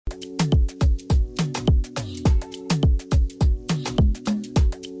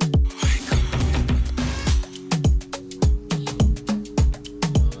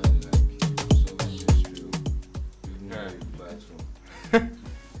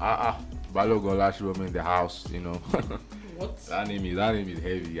Balogun Lashiwomi in the house, you know. What? That name is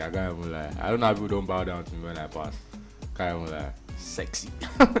heavy. I can't even lie. I don't know how people don't bow down to me when I pass. Can't even lie. Sexy.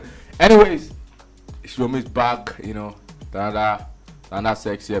 Anyways, Shiwomi's back, you know. Another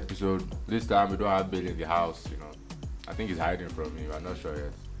sexy episode. This time we don't have Bill in the house, you know. I think he's hiding from me. I'm not sure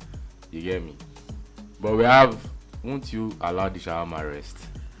yet. You get me? But we have. Won't you allow the shawarma rest?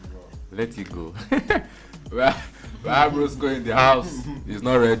 Let it go. we have Roscoe in the house. He's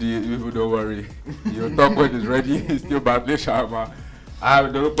not ready. People don't worry. You'll talk when he's ready. He's still bad play shawarma. I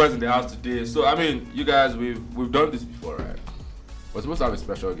have the Lopez in the house today. So I mean, you guys, we've done this before, right? We're supposed to have a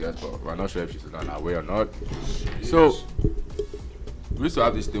special guest, but we're not sure if she's on our way or not. So we used to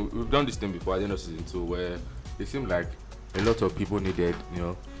have this thing. We've done this thing before at the end of season 2, where it seemed like a lot of people needed, you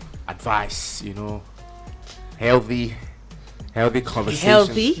know, advice, you know, healthy conversation.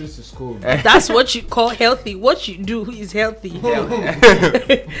 Healthy? This is cool. That's what you call healthy. What you do is healthy.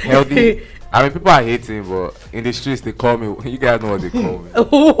 Healthy. I mean, people are hating, but in the streets they call me. You guys know what they call me.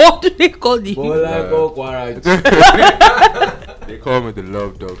 What do they call you? They call me the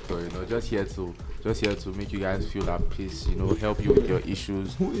love doctor. You know, just here to make you guys feel at peace. You know, help you with your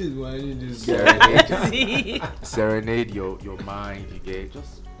issues. Who is whining this? Serenade your mind. You get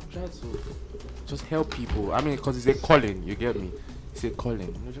try to just help people. I mean, because it's a calling. You get me? It's a calling.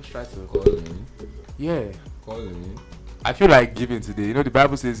 You know, just try to Calling. Yeah. Calling. I feel like giving today. You know, the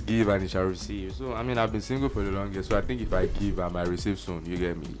Bible says give and you shall receive. So, I mean, I've been single for the longest. So, I think if I give, I might receive soon. You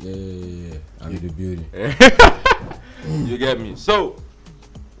get me? Yeah. I'm the beauty. You get me? So,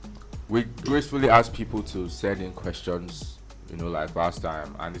 we gracefully ask people to send in questions, you know, like last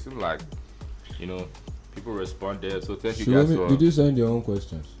time. And it seemed like, you know, people responded. So, thank you guys for... Did you send your own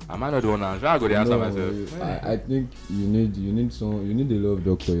questions? I might not do one answer. I'll go to answer myself. I think you need a love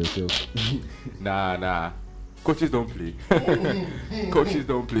doctor yourself. Nah. Coaches don't play. Coaches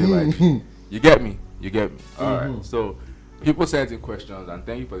don't play like. You get me? Alright. So people sent in questions, and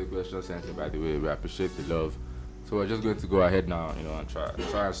thank you for the questions sent in, by the way. We appreciate the love. So we're just going to go ahead now, you know, and try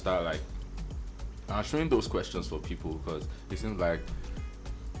and start like answering those questions for people, because it seems like,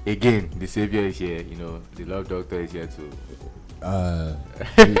 again, the savior is here, you know, the love doctor is here too.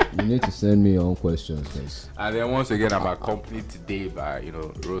 You need to send me your own questions, guys. And then once again, I'm accompanied today by, you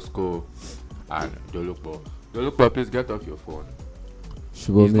know, Roscoe and Dolokbo. Dolokbo, please get off your phone.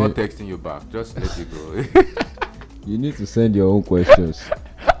 He's not texting you back. Just let it go. You need to send your own questions,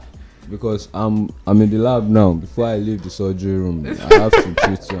 because I'm in the lab now. Before I leave the surgery room, I have to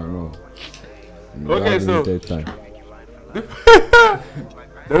treat you around. Okay, so time.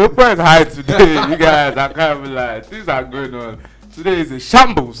 Dolokbo is high today. You guys, I can't even lie. Things are going on. Today is a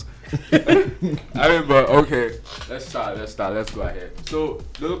shambles. I mean, but okay, let's start. Let's go ahead. So,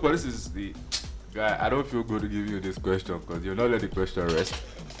 Dolokbo, this is the guy. I don't feel good to give you this question because you'll not let the question rest.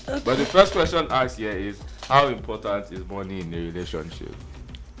 Okay. But the first question asked here is, how important is money in a relationship?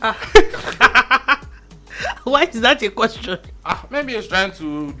 Why is that a question? Maybe he's trying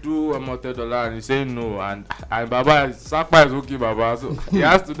to do a $100 and he's saying no, and Baba Sakpa is okay, Baba, so he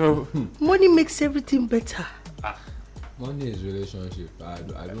has to know. Money makes everything better. Money is relationship. I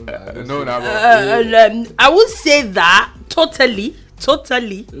don't I would say that totally.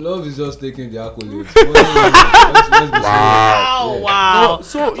 Love is just taking the accolades. Wow.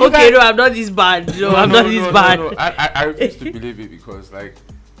 So okay, no, I'm not this bad. I'm not this bad. No. I refuse to believe it, because like,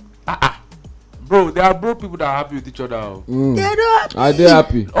 bro, there are broke people that are happy with each other. They're not happy. Are they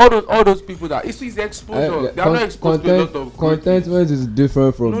happy? All those people that it's exposure. They are not exposed to a lot of contentment is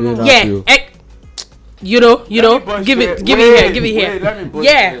different from being happy. Yeah. You know, give it here.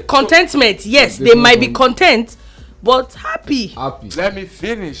 Yeah, contentment. Yes, they might be content, but happy. Let me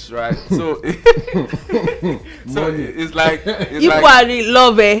finish, right? So, it's like people are in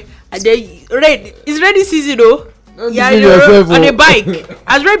love, and they it's ready season though. Yeah, on a bike.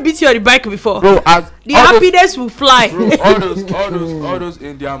 Has Red beat you on the bike before? Bro, the happiness will fly. Bro, all those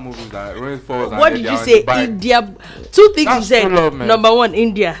Indian movies that rain falls. What did you say? India. Two things you said. Love, number one,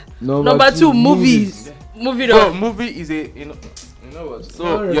 India. Number two, movies. Movie. Bro, movie is a you know what?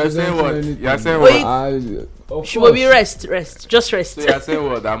 So you're saying what? You're saying what? She will be rest. Just rest. So you're saying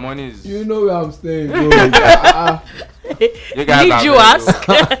what? That money is. You know where I'm staying, bro. You guys Did you ask?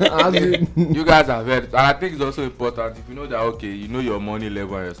 You guys are very, and I think it's also important if you know that, okay, you know your money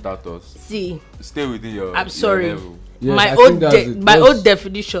level and your status. See, stay within your. I'm sorry. Your level. Yes, my own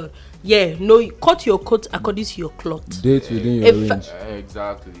definition. Yeah, no, you cut your coat according to your cloth. Date within your range.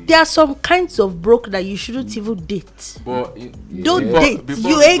 Exactly. There are some kinds of broke that you shouldn't even date. But don't date.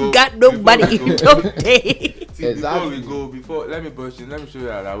 You ain't got nobody. You don't date. See, exactly. Before let me show you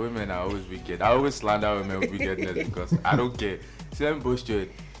that women are always wicked. I always slander women with wickedness because I don't care. See, let me bullshit.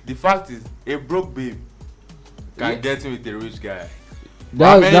 the fact is, a broke babe can get in with a rich guy.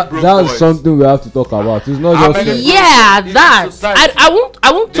 That's something we have to talk about. It's not just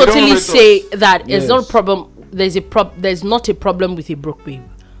I won't totally say that it's not a problem. There's not a problem with a broke babe.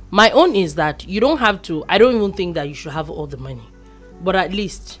 My own is that you don't have to. I don't even think that you should have all the money, but at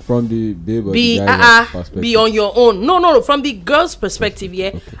least from the babe or the guy's perspective. Be on your own. No, from the girl's perspective, yeah.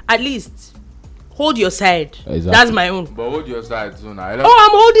 Okay. At least hold your side. Exactly. That's my own. But hold your side too now. I'm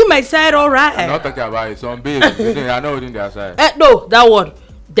holding my side, all right. I'm not talking about it. Some babes, they are not holding their side. No, that one.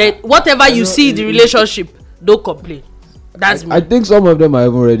 Whatever you see in the relationship, don't complain. That's me. I think some of them are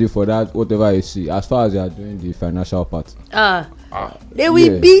even ready for that. Whatever you see, as far as they are doing the financial part. They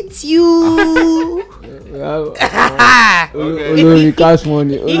will beat you. Only cash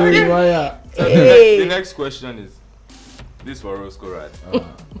money. The next question is this for Roscoe, right?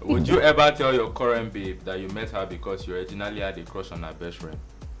 Would you ever tell your current babe that you met her because you originally had a crush on her best friend?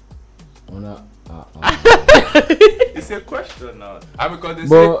 It's a question now. Because they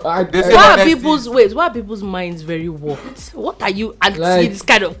say why are people's minds very warped? What are you asking this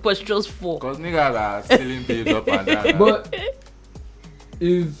kind of questions for? Because niggas are stealing babes up and down. But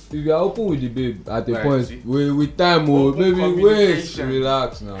if you are open with the babe at a point, with time, maybe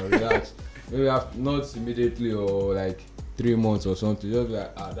relax. Maybe not immediately or like 3 months or something. Just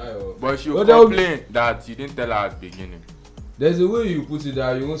like But she will complain that you didn't tell her at the beginning. There's a way you put it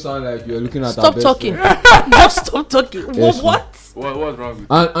that you won't sound like you're looking at stop her best talking. friend. Just stop talking. Yes, what's wrong with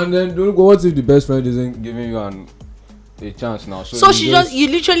and then don't go. What if the best friend isn't giving you a chance now? So you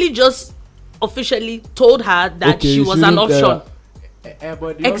literally just officially told her that she was an option.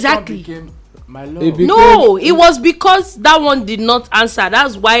 But the exactly became my love. It was because that one did not answer.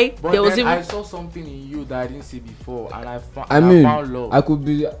 That's why there was I saw something in you that I didn't see before, and I found love. I could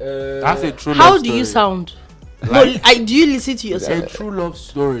be. That's a true love story. How do you sound? Do you listen to yourself? It's a true love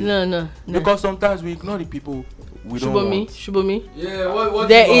story. No. Because sometimes we ignore the people we don't want. Shubomi. Yeah,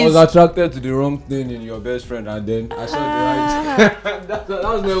 what I was attracted to the wrong thing in your best friend, and then I saw the right. that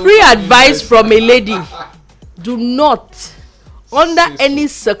was free advice from a lady. Do not, under any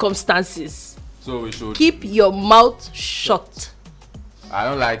circumstances, so we should keep your mouth shut. I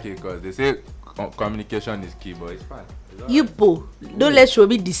don't like it because they say communication is key, but it's fine. Don't let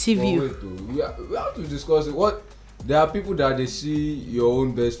Shobi deceive you. We have to discuss it. There are people that they see your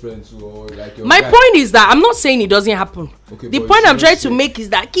own best friends or like your My point is that I'm not saying it doesn't happen. Okay, the point I'm trying to make is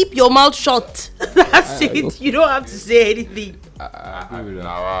that keep your mouth shut. That's it. You don't have to say anything.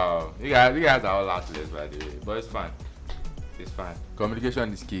 Wow. You guys are all heartless, by the way. But it's fine. It's fine.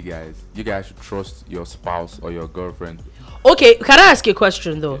 Communication is key, guys. You guys should trust your spouse or your girlfriend. Okay, can I ask you a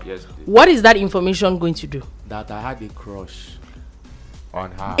question though? Yes, please. What is that information going to do? That I had a crush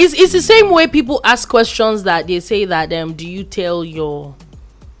on her. It's the same way people ask questions that they say that do you tell your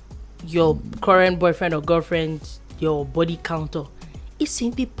current boyfriend or girlfriend your body counter? It's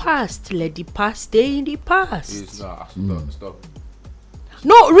in the past. Let the past stay in the past. It's not. Stop.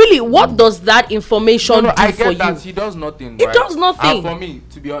 No, really, what does that information do I for get you? that he does nothing. It does nothing. And for me,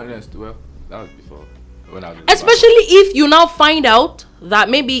 to be honest, well, that was before. When I was especially if you now find out that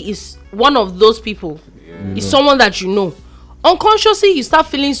maybe it's one of those people. It's someone that you know. Unconsciously, you start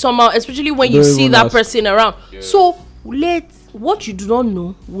feeling somehow, especially when you see that person around. Yeah. So, what you do not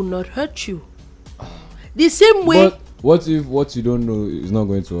know will not hurt you. The same way. But what if what you don't know is not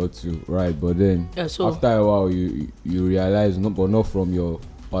going to hurt you, right? But then after a while, you realize, but not from your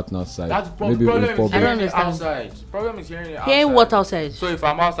partner's side. That's maybe problem is hearing it outside. Problem is hearing it outside. Hearing what outside? So if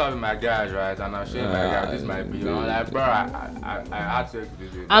I'm outside with my guys, right, and I'm showing my guys, this might be, I'm like, bro, I had sex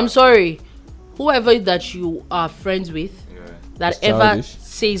with you. I'm sorry. Whoever that you are friends with, that it's ever childish.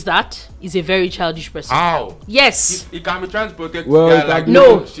 Says that is a very childish person. How? Yes. He can be trying to protect the guy like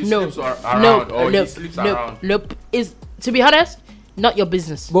she sleeps around or he sleeps around. Nope. Is to be honest, not your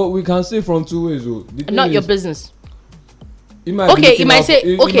business. But we can see from two ways, though. Not your business. He might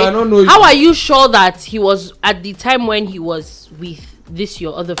say, how are you sure that he was at the time when he was with this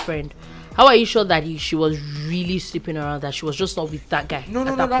your other friend? How are you sure that she was really sleeping around, that she was just not with that guy? No,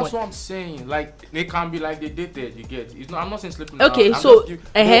 that's what I'm saying. Like, they can be like they dated, you get. I'm not saying sleeping around. Okay, so,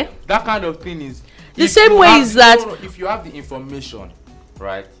 that kind of thing is... The same way is that... if you have the information,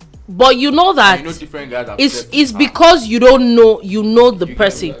 right? But you know that... You know different guys it's because you don't know, you know the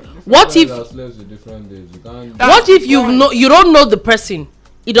person. What if... What if you don't know the person?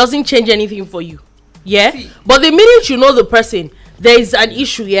 It doesn't change anything for you. Yeah? See, but the minute you know the person... There is an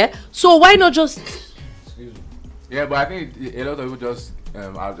issue, yeah. So why not just? Yeah, but I think a lot of people just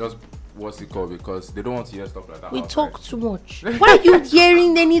are just what's it called, because they don't want to hear stuff like that. We outside. talk too much. Why are you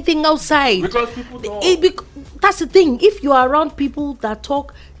hearing anything outside? Because people don't. That's the thing. If you are around people that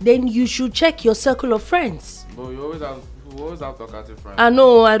talk, then you should check your circle of friends. But you always have talkative friends. I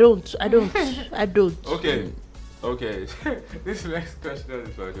know. I don't. I don't. Okay. This next question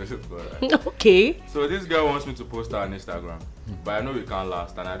is for Joseph. Right? Okay. So this girl wants me to post her on Instagram, but I know we can't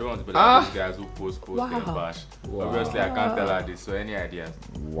last, and I don't want to be like these guys who post and bash. Obviously, I can't tell her this. So any ideas?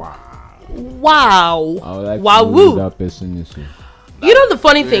 Wow. I would like to know who that person is. You know the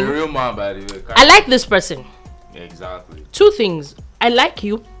funny thing? A real man, by the way. I like this person. Exactly. Two things. I like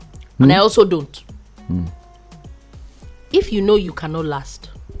you, and I also don't. If you know you cannot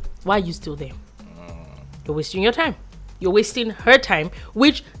last, why are you still there? You're wasting your time. You're wasting her time,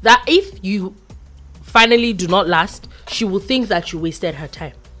 which that if you finally do not last, she will think that you wasted her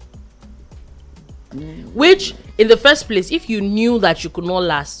time. Which, in the first place, if you knew that you could not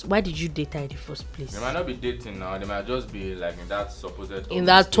last, why did you date her in the first place? They might not be dating now. They might just be like in that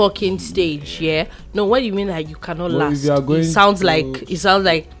supposed talking stage. Yeah. No, what do you mean that you cannot last? If you are going it sounds like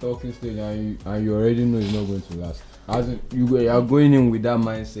talking stage, and you already know it's not going to last. As in, you are going in with that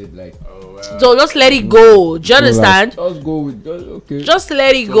mindset, like. So just let it go. Do you understand? Just go with okay. Just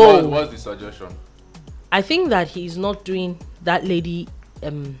let it go. What's the suggestion? I think that he's not doing that lady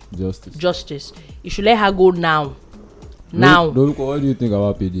justice. You should let her go now. What do you think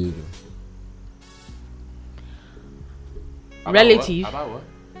about PDA? Relative. About what?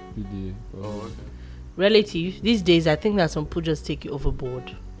 PDA. Oh, okay. Relative. These days, I think that some people just take you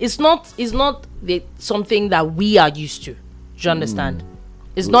overboard. It's not something that we are used to. Do you understand?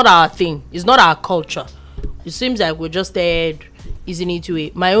 It's not our thing. It's not our culture. It seems like we're just there easing into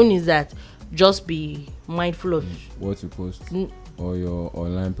it. My own is that just be mindful of what you post or your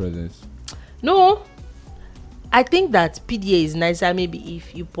online presence. No, I think that PDA is nicer maybe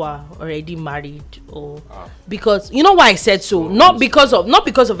if you are already married or because you know why I said so. Not because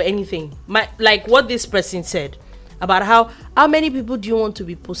of anything. Like what this person said about how many people do you want to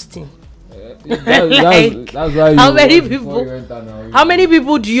be posting? That's why how many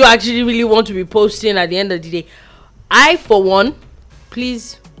people do you actually really want to be posting at the end of the day? I, for one,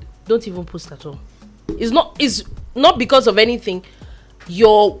 please don't even post at all. It's not because of anything.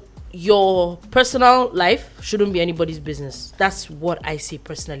 Your personal life shouldn't be anybody's business. That's what I say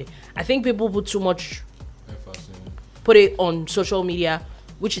personally. I think people put too much put it on social media,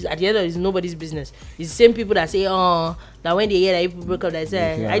 which is at the end of it is nobody's business. It's the same people that say, that when they hear that people break up, they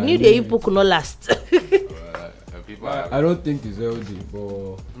say, I knew the people could not last. I don't think it's healthy,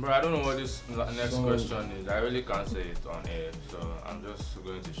 but bro, I don't know what this next question is. I really can't say it on air, so I'm just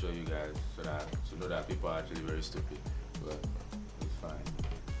going to show you guys so that to know that people are actually very stupid. But it's fine.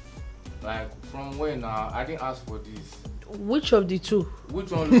 Like from where now? I didn't ask for this. Which of the two? Which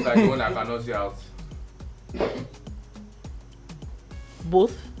one looks like the one I cannot see out?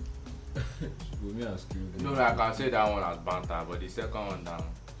 Both. No, I can say that one as banter, but the second one down.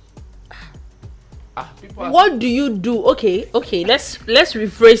 What do you do? Okay, let's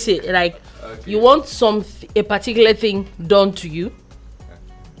rephrase it. Like you want a particular thing done to you,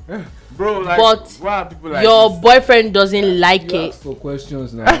 bro, like, but why are people like your this? boyfriend doesn't like it. Ask for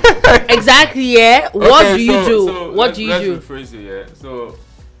questions now. Exactly, yeah. What do you do? What do you do? Let's rephrase it, yeah. So,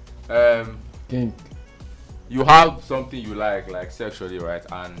 you have something you like sexually, right?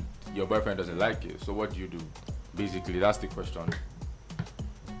 And your boyfriend doesn't like it. So what do you do? Basically, that's the question.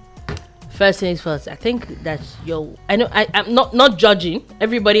 First things first, I think that I know I'm not judging.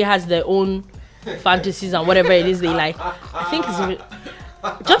 Everybody has their own fantasies and whatever it is they like. I think it's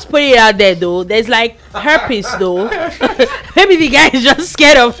just put it out there though. There's like herpes though. Maybe the guy is just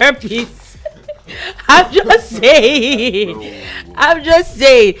scared of herpes. I'm just saying.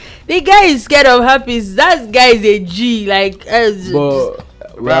 The guy is scared of herpes. That guy is a G. Like, but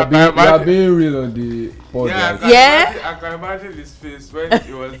we are being real on the podcast. I can imagine his face when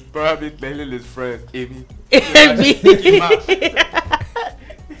he was probably telling his friend, Amy.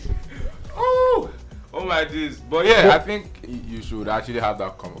 Oh my days. But yeah, I think you should actually have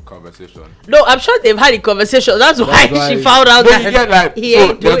that conversation. No, I'm sure they've had a conversation. That's why she found out that you get, like,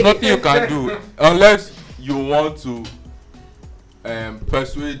 so there's nothing you can do unless you want to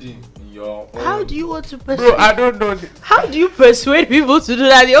persuade him in your own. How do you want to persuade? Bro, I don't know. How do you persuade people to do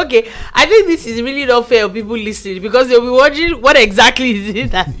that? Okay, I think this is really not fair for people listening because they'll be wondering what exactly is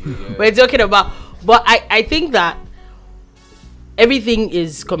it that we're talking about. But I think that everything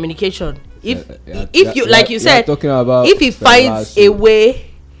is communication. If you like you said, if he finds a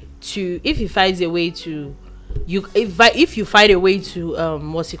way to, if you find a way to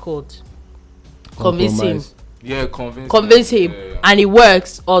what's it called, convince him. Convince him. and it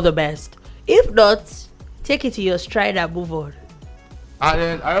works, all the best. If not, take it to your stride and move on. And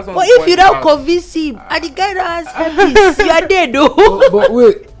then I just want But to if point you don't out- convince him and the guy don't has herpes, you are dead though. But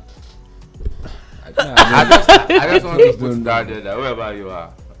wait. I just want to put that there that wherever you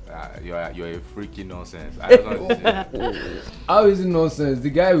are, you're a freaking nonsense. I just want to say. How is it nonsense? The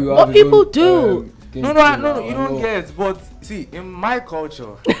guy will What have his people own, do. No, you don't get. But see, in my culture,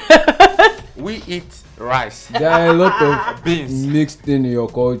 we eat rice. There are a lot of Beans. mixed in your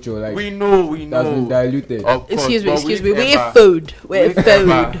culture, like We know. that's been diluted. Of course, Excuse but me. We eat ever- food. We eat we food.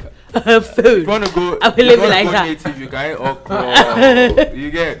 ever- If Food. you wanna go, I will if live you wanna like go that. native, you can eat okra.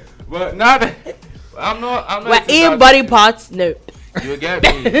 You get. But now that I'm not. We're into eating that body shit. parts. No. You get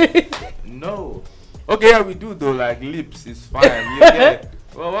me? No. Okay, yeah, we do though. Like lips is fine. You get.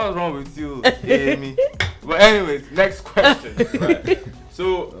 Well, what's wrong with you, Amy? But anyways, next question. Right.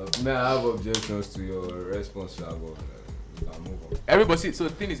 So May I have objections to your response, but we can move on. everybody. So the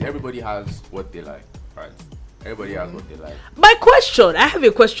thing is, everybody has what they like, right? Everybody has what they like. My question, I have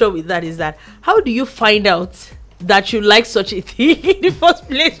a question with that, is that how do you find out that you like such a thing in the first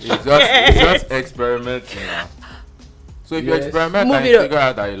place? It's just experimenting. Now. So if you Yes. experiment Move and it you up. figure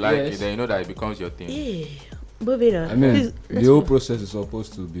out that you like Yes. it, then you know that it becomes your thing. Yeah. Moving on. I mean, Please, let's the whole move. process is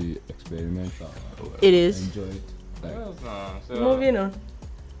supposed to be experimental. It is. Enjoy it. Like, So, Moving on.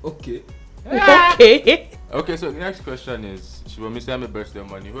 okay. Okay. okay, so the next question is: should we send me birthday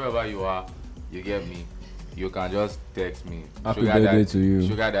money? Whoever you are, you get me. You can just text me. Happy birthday to you.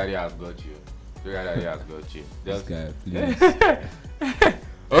 Sugar daddy has got you. Sugar daddy has got you. This Just guy, please.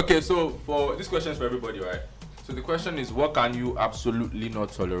 okay. So for this question is for everybody, right? So the question is: what can you absolutely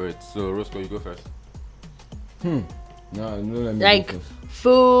not tolerate? So Roscoe, you go first. No, let me Like go first.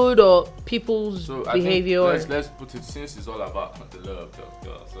 food or people's So I think behavior. let's put it, since it's all about the love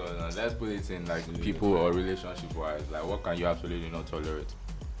talk. So let's put it in like people or relationship wise. Like what can you absolutely not tolerate?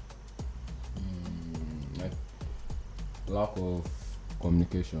 Like lack of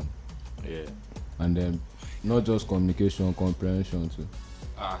communication, Yeah. and then not just communication, comprehension too.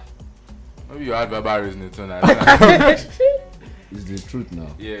 Maybe you had verbal reasoning tonight. It's the truth now.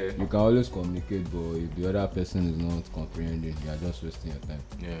 Yeah. You can always communicate, but if the other person is not comprehending, you are just wasting your time.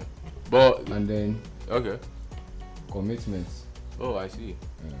 Yeah. But And then okay. commitments. Oh, I see.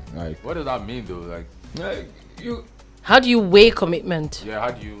 Like What does that mean though? Like you. How do you weigh commitment? yeah,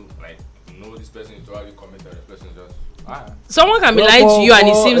 how do you like know this person is already committed? The person is just Someone can be Well, lying to you and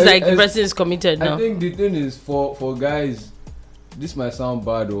it for- seems like the es- person is committed I now. think the thing is for guys, this might sound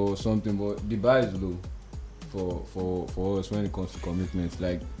bad or something, but the bar is low for us when it comes to commitments.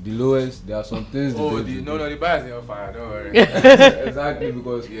 Like the lowest, there are some things. oh the bias is on fire. Don't worry. Exactly,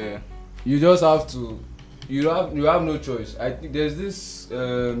 because Yeah. you just have to. You have no choice. I think there's this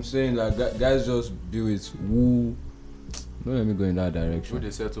saying that guys just do it. Woo. Don't let me go in that Who direction. they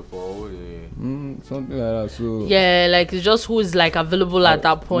settle for? Who they Something like that. So Yeah, like it's just who is like available at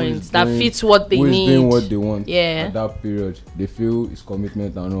that who point is that doing- fits what they who is need. doing what they want. Yeah. At that period, they feel it's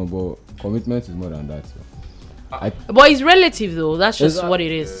commitment and all, but commitment is more than that. So. But it's relative though. That's just Exactly. what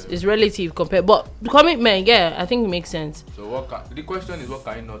it is. It's relative compared. But commitment, yeah, I think it makes sense. So the question is what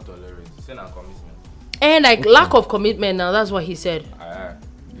can you not tolerate? Say na commitment. And like lack of commitment now. That's what he said.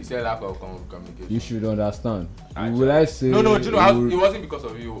 He said lack of communication. You should understand. Actually. Will I say? No, do you know will- it wasn't because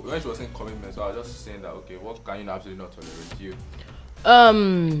of you when she was saying commitment, so I was just saying that okay, what can you absolutely not tolerate? You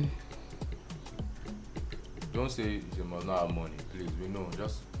don't say you must not have money, please. We know,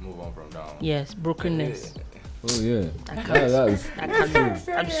 just move on from that. Yes, brokenness. Oh yeah. I can't. That is I can't.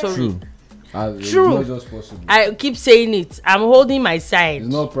 I'm sorry. true. It's True. not just possible. I keep saying it. I'm holding my side.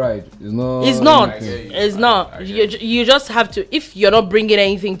 It's not pride. It's not. It's not. I get you. It's I not. get You just have to. If you're not bringing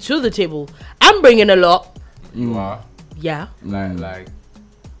anything to the table, I'm bringing a lot. You are Yeah. like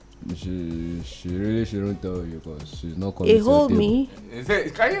She really shouldn't tell you because she's not coming Hey, to the hold table. me.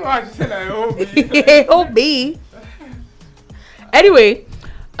 can you imagine saying like oh me? Hey, hold me. Anyway,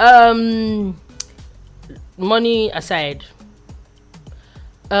 money aside,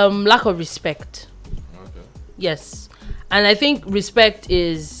 lack of respect. Okay. Yes, and I think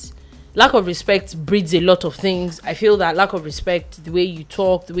lack of respect breeds a lot of things. I feel that lack of respect, the way you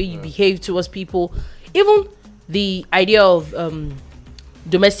talk, the way you behave towards people, even the idea of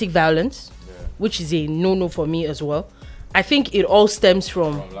domestic violence, which is a no-no for me as well. I think it all stems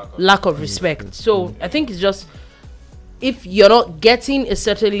from lack of respect. So I think it's just if you're not getting a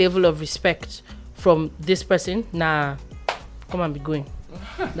certain level of respect from this person, nah, come and be going.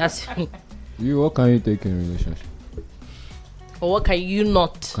 That's What can you take in a relationship? or what can you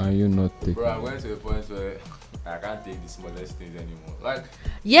not? Can you not take? Bro, I'm going to the point where I can't take the smallest things anymore. Like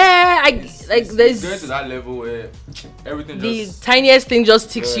yeah, there's going to that level where everything the just tiniest thing just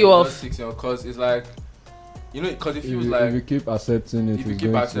ticks you off. Because it's like, you know, because it feels if you keep accepting it, if you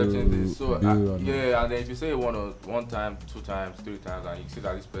keep accepting this, so and then if you say one time, 2 times, 3 times, and you see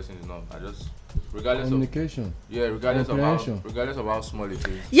that this person is not, I just regardless communication. regardless of how small it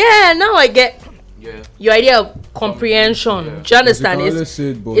is. Yeah, now I get Yeah. your idea of comprehension. Yeah. Do you understand?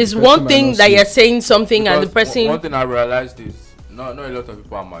 It's one thing that you're saying something and the person. One thing I realized is not a lot of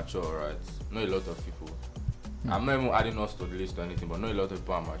people are mature, right? Not a lot of people. I'm not even adding us to the list or anything, but not a lot of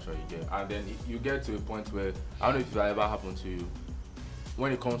people are mature. You get, and then you get to a point where I don't know if that ever happened to you.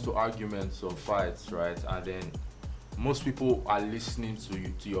 When it comes to arguments or fights, right? And then most people are listening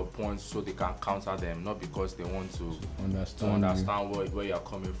to your points so they can counter them, not because they want to understand where you're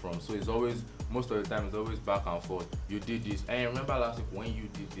coming from. So it's always, most of the time, it's always back and forth. You did this, and remember last week when you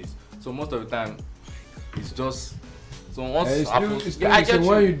did this. So most of the time, it's just. So once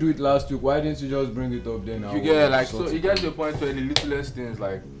when you do it last week, why didn't you just bring it up then? You get like, so you get to a point where the littlest things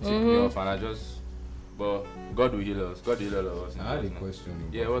like tick me off, and I just. But God will heal us. God will heal all of us. I had a question.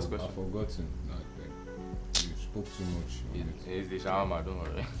 Yeah, what's the question? I've forgotten. You spoke too much. It's the shawarma, don't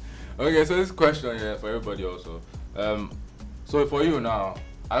worry. Okay, so this question here for everybody also. So for you now,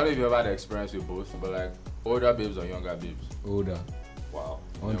 I don't know if you ever had experience with both, but like older babes or younger babes? Older. Wow.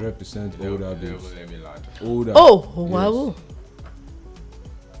 100% older babes. Let me land. Older. Oh, wow. Yes.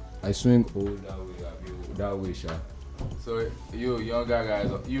 I swing that way, Sha. So you younger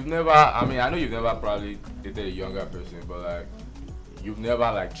guys, you've never, I mean, I know you've never probably dated a younger person, but like you've never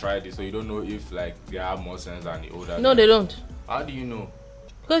like tried it, so you don't know if like they have more sense than the older No, guys. they don't. How do you know?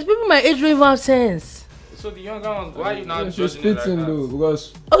 Because people my age don't even have sense. So the younger ones, why are you not She's judging it like spitting that? though,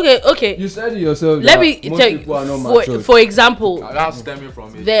 because Okay. you said it yourself. Let me most take people are not matured. for example, That's stemming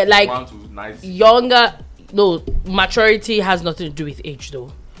from age they're like 1 to 90. younger. No, maturity has nothing to do with age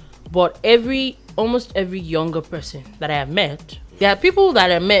though. But almost every younger person that I have met, there are people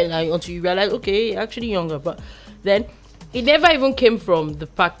that I met like, until you realize, okay, actually younger, but then it never even came from the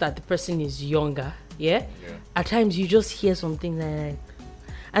fact that the person is younger. Yeah. At times you just hear something like,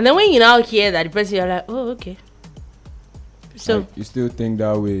 and then when you now hear that the person, you're like, oh, okay. So like, you still think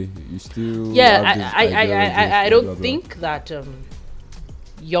that way? You still I don't think that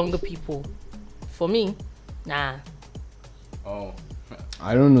younger people, for me, nah. Oh.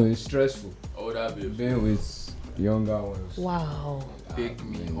 I don't know. It's stressful. Older babes. Being with younger ones. Wow. Take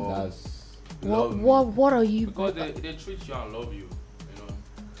me home. That's What are you? Because they treat you and love you. You know,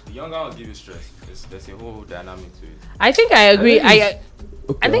 the younger ones give you stress. There's a whole dynamic to it. I think I agree. I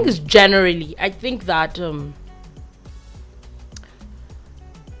okay. think it's generally. I think that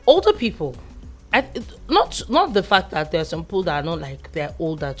older people. Not the fact that there are some people that are not like they're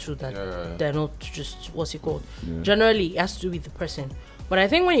older too, that they're not just what's it called. Yeah. Generally, it has to do with the person. But I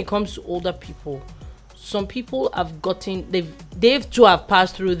think when it comes to older people, some people have gotten they've to have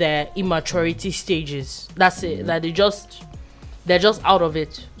passed through their immaturity stages. That's it. That they're just out of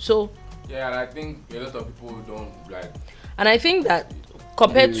it. So yeah, and I think a lot of people don't like. And I think that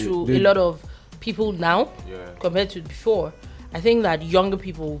compared to a lot of people now, compared to before, I think that younger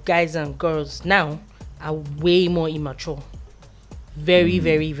people, guys and girls now, are way more immature. Very,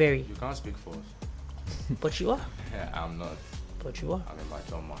 very, very. You can't speak for us. But you are. Yeah, I'm not. But you are. I'm a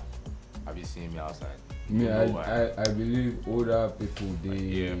mature man. Have you seen me outside? Me, I believe older people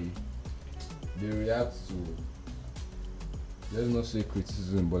they react to, let's not say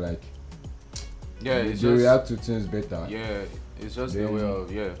criticism, but like they react to things better. Yeah, it's just the way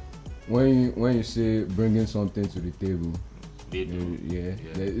of When you say bringing something to the table, they do.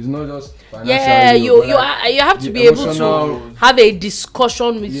 It's not just financial. Yeah, you have to be able to have a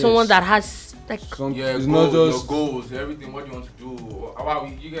discussion with someone that has like it's not not just your goals, everything. What you want to do?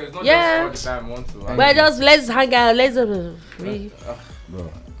 You guys not just all the time want to. But just let's hang out. Let's bro.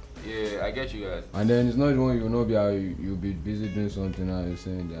 Yeah, I get you guys. And then it's not even you know you'll be busy doing something and you're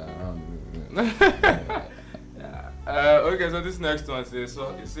saying that okay, so this next one says,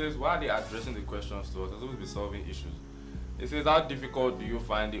 why are they addressing the questions to us? They're supposed to be solving issues. It says, how difficult do you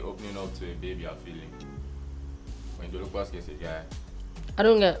find the opening up to a baby you're feeling? When you look past a guy. I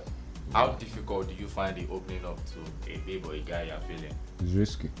don't get. How difficult do you find the opening up to a baby or a guy you're feeling? It's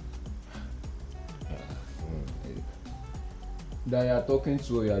risky. That you're talking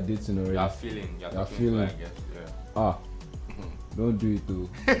to or you're dating already. You're feeling. To, I guess, don't do it though.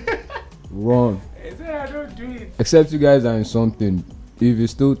 Run. I don't do it. Except you guys are in something. If you're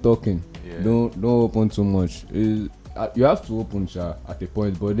still talking, don't open too much. You have to open at a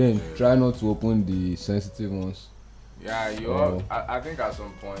point, but then try not to open the sensitive ones. Yeah, I think at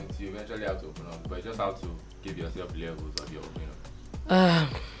some point you eventually have to open up, but you just have to give yourself levels of your opinion.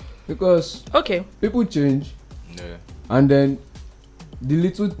 Because people change. Yeah. And then the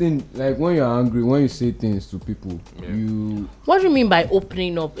little thing, like when you're angry, when you say things to people, you. What do you mean by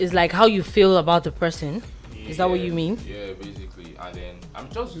opening up? Is like how you feel about the person. Is that what you mean? Yeah, basically. And then I'm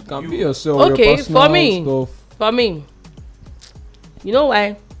just you can be yourself. Okay, your for me, stuff. for me, you know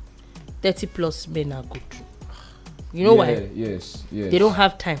why 30+ men are good. You know why? Yes. They don't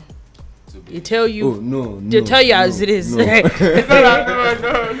have time. They tell you. Oh, no. They tell you as it is. No.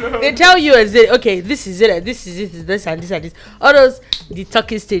 They tell you as it. Okay, this is it. This is it. This and this and this. All those the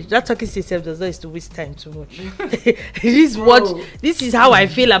talking stage. That talking stage does not used to waste time too much. This is how I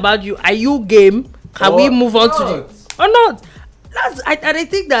feel about you. Are you game? Can we move on to the or not? I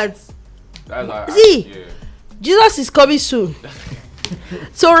think that's Jesus is coming soon.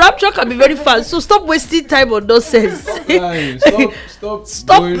 So rapture can be very fast. So stop wasting time on nonsense.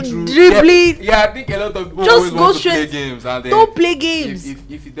 Stop dribbling. Yeah, I think a lot of people just always go want to straight. play games. And then don't play games.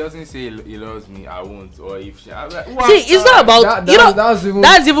 If he doesn't say he loves me, I won't. Or if I'm like, see, it's not about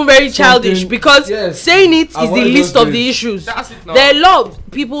that's even very childish because saying it is the least of the issues. There are a lot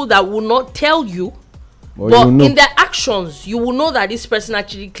of people that will not tell you. But in their actions, you will know that this person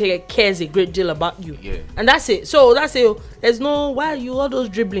actually cares a great deal about you. Yeah. And that's it. So that's it. There's no, why are you all those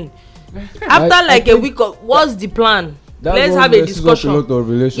dribbling? After a week of, what's the plan? Let's have a discussion. A lot of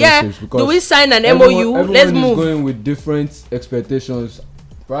relationships do we sign an MOU? Let's move. Everyone is going with different expectations.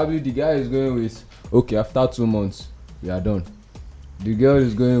 Probably the guy is going with, okay, after 2 months, we are done. The girl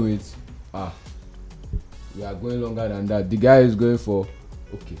is going with, we are going longer than that. The guy is going for,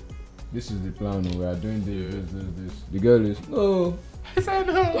 okay, this is the plan. We are doing this. The girl is no. I said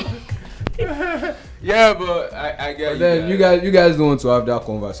no. Yeah, but I get. But then you guys don't want to have that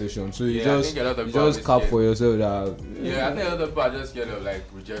conversation, so you just cap for yourself that. Yeah, I think a lot of people are just scared of like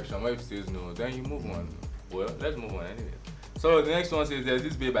rejection. When it says no, then you move on. Well, let's move on anyway. So the next one says there's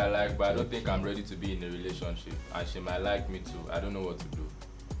this babe I like, but I don't think I'm ready to be in a relationship, and she might like me too. I don't know what to do.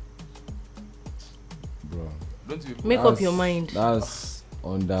 Bro, don't you make up your mind? That's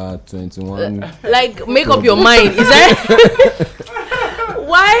under 21. Like make up your mind. Is that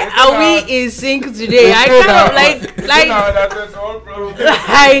why are we in sync today? I kind of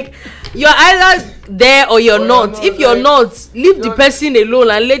like you're either there or you're not. If you're not, leave the person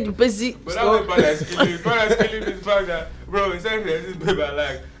alone and let the person. But that's killing the fact that, bro, it's like this baby I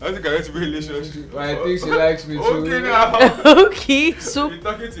like. I think I want to be in a relationship. I think she likes me too. Okay now. Okay, so you're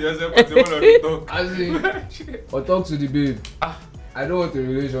talking to yourself but you want to talk. As in, or talk to the babe. I don't want a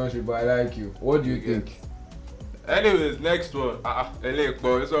relationship, but I like you. What do you think? Anyways, next one.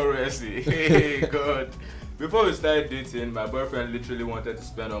 It's already. Hey, God. Before we started dating, my boyfriend literally wanted to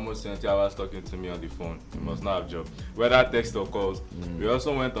spend almost 20 hours talking to me on the phone. He must not have job, whether text or calls. We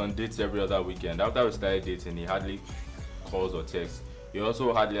also went on dates every other weekend. After we started dating, he hardly calls or texts. He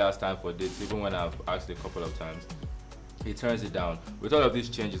also hardly has time for dates, even when I've asked a couple of times. He turns it down. With all of these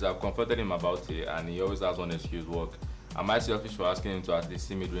changes, I've confronted him about it, and he always has one excuse: work. Am I selfish for asking him to at least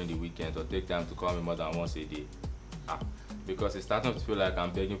see me during the weekend or take time to call me more than once a day? Because it's starting to feel like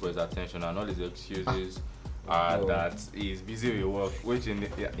I'm begging for his attention, and all his excuses are that he's busy with work, which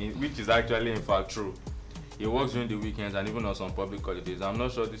is actually in fact true. He works during the weekends and even on some public holidays. I'm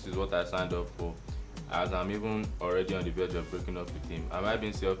not sure this is what I signed up for, as I'm even already on the verge of breaking up with him. Am I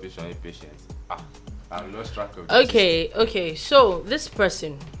being selfish or impatient? I've lost track of this. Okay. So this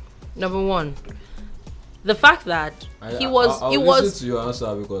person, number one, the fact that he was listen to your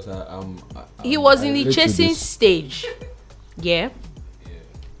answer because he was in the chasing stage. Yeah.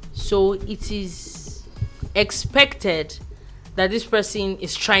 So it is expected that this person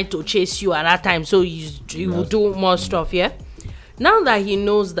is trying to chase you at that time, so you will do more stuff. Yeah. Now that he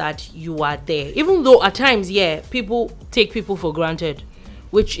knows that you are there, even though at times, people take people for granted,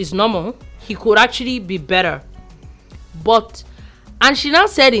 which is normal, he could actually be better. And she now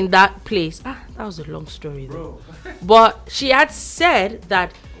said in that place, that was a long story though. But she had said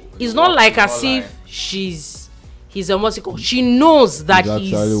that it's not like as if he's a musical. She knows that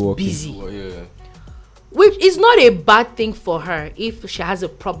he's busy. Which is not a bad thing for her if she has a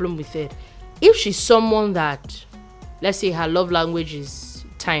problem with it. If she's someone that, let's say her love language is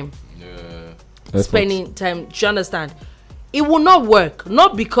time. Spending time, do you understand? It will not work.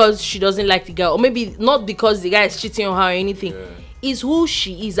 Not because she doesn't like the guy, or maybe not because the guy is cheating on her or anything. Is who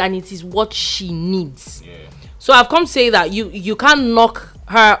she is, and it is what she needs. So I've come to say that you can't knock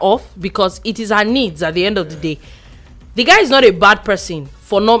her off because it is her needs at the end of the day. The guy is not a bad person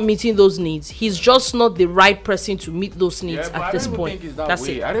for not meeting those needs. He's just not the right person to meet those needs at this point. That's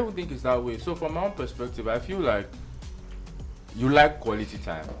it. I don't think it's that way. So from my own perspective, I feel like you like quality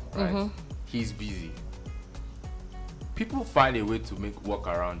time, right? He's busy. People find a way to work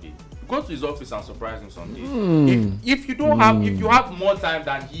around it. Go to his office and surprise him some days. If you don't have, if you have more time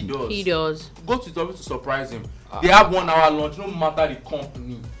than he does, go to his office to surprise him. They have 1 hour lunch, no matter the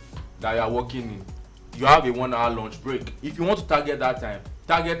company that you are working in. You have a 1 hour lunch break. If you want to target that time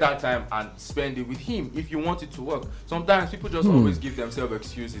and spend it with him if you want it to work. Sometimes people just always give themselves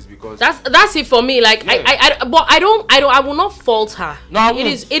excuses because that's it for me. Like but I will not fault her. No, it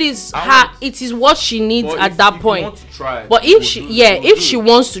is her. It is what she needs at that point. Want to try, but if she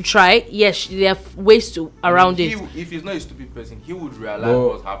wants to try, yes, there are ways to around it. If he's not a stupid person, he would realize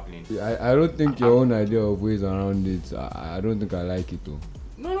what's happening. I don't think your own idea of ways around it. I don't think I like it though.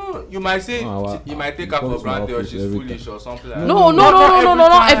 No. You might say you might take her for granted or she's foolish or something like that. No,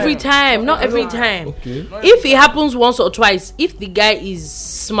 not every time. Not every time. Okay. If it happens once or twice, if the guy is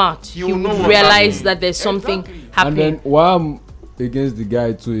smart, he will realize that there's something happening. And then why I'm against the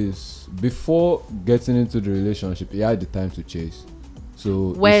guy too is before getting into the relationship, he had the time to chase. So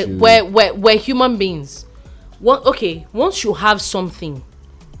we're human beings. Once you have something,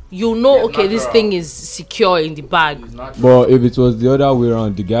 you know, this thing is secure in the bag. But if it was the other way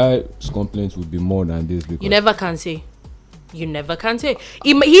around, the guy's complaints would be more than this. Because you never can say.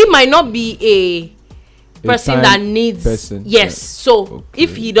 He might not be a person that needs. Yes. Yeah. So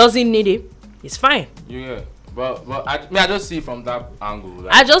if he doesn't need it, it's fine. Yeah. But I just see from that angle.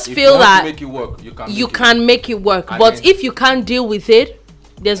 Like, I just feel that make it work, you can make it work. But if you can't deal with it,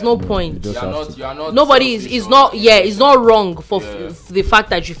 there's no point. You are not nobody is not it's not wrong for the fact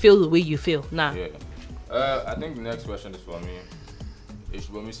that you feel the way you feel. Nah. Yeah. I think the next question is for me. Is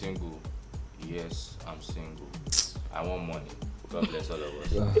Shubhomi single? Yes, I'm single. I want money. God bless all of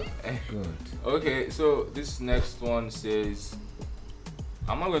us. Okay, so this next one says,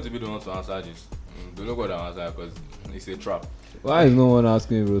 I'm not going to be the one to answer this. Don't know what I answer because it's a trap. Why is no one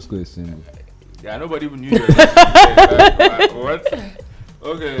asking if Roscoe is single? Yeah, nobody even knew that. What?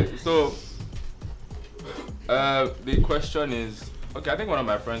 Okay, so the question is, I think one of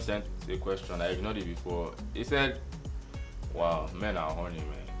my friends sent a question. I ignored it before. He said, wow, men are horny,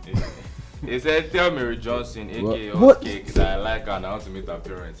 man. He said, tell Mary Johnson, aka Cake, that I like her and I want to meet her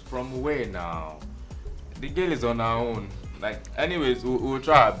parents. From where now? The girl is on her own. Like, anyways, we'll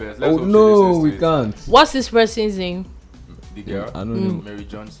try our best. Let's hope we can't. What's this person's name? The girl? I don't know. Mary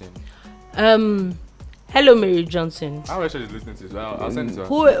Johnson. Hello, Mary Johnson. I'm sure she's listening to this. I'll send it to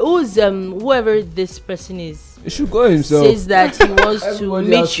her. Who's whoever this person is? He should go himself. Says that he wants to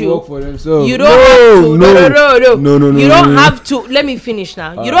meet you. Work for themselves. You don't have to. No. You don't have to. Let me finish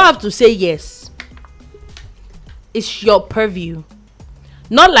now. You don't have to say yes. It's your purview.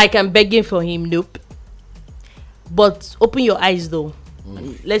 Not like I'm begging for him. Nope. But open your eyes though.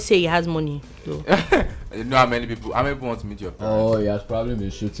 Let's say he has money. Though. You know how many people want to meet your parents? Oh, he has probably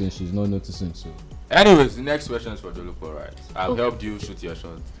been shooting. She's not noticing. So. Anyways, the next question is for Dolupo, right? I've helped you shoot your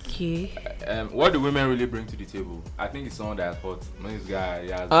shot. Okay. What do women really bring to the table? I think it's someone that thought this guy.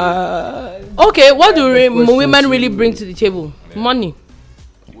 Okay, what do women really bring to the table? Yeah. Money.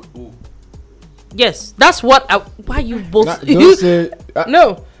 Ooh. Yes, that's what. Why you both? Don't say.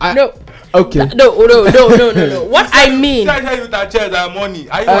 No. Okay. No. What I mean. You guys are with that chairs and money.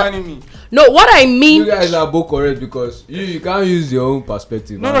 Are you whining me? No, what I mean. You guys are both correct because you can't use your own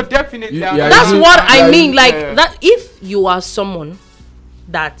perspective. No, definitely. That's what I mean. Like that. If you are someone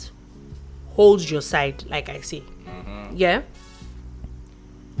that holds your side, like I say, yeah,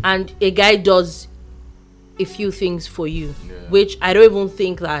 and a guy does a few things for you, which I don't even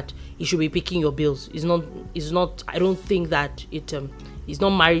think that he should be picking your bills. It's not. I don't think that he's not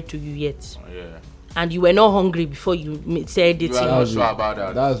married to you yet. And you were not hungry before you started dating. You are not sure about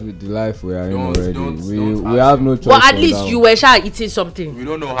that. That's with the life we are in already. We have no choice. Well, at least you were sure eating something. We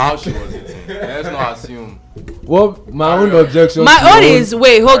don't know how she was eating. Let's not assume. Well, my own objection. My own is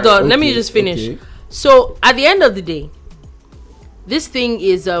hold on. Let me just finish. Okay. So at the end of the day, this thing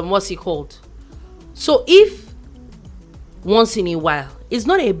is what's it called? So if once in a while, it's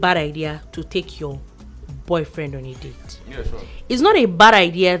not a bad idea to take your boyfriend on a date. Yeah, sure. It's not a bad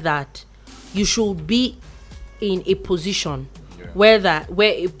idea that you should be in a position where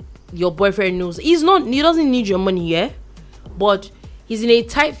your boyfriend knows he doesn't need your money, but he's in a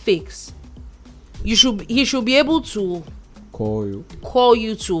tight fix. He should be able to call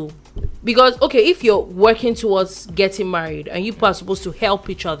you to, because if you're working towards getting married and you are supposed to help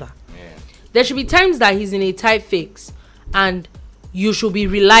each other, there should be times that he's in a tight fix and you should be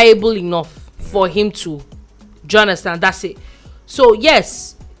reliable enough for him to. Do you understand? That's it. So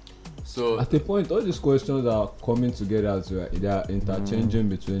yes. So at the point, all these questions are coming together, so they are interchanging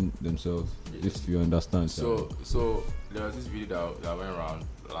between themselves. If you understand. So there was this video that went around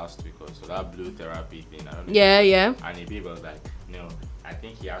last week or so, that blue therapy thing. I don't know. Yeah. And the baby was like, no, I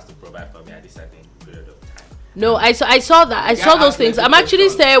think he has to provide for me at this certain period of time. No, I saw that. I saw those things. I'm actually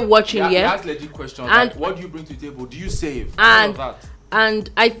still watching. He asked legit questions. And like, what do you bring to the table? Do you save? And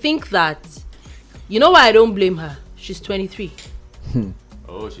I think that, you know why I don't blame her? She's 23.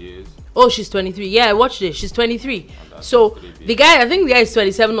 Oh, she is. Oh, she's 23. Yeah, I watched it. She's 23. So the guy, I think the guy is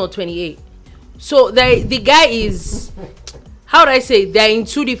 27 or 28. So the guy is, how would I say? They're in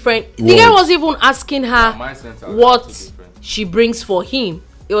two different. Words. The guy was even asking her what she brings for him.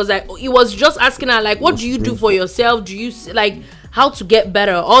 It was like, he was just asking her like, what do you do for yourself? Do you like how to get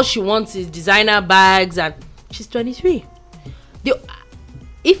better? All she wants is designer bags, and she's 23.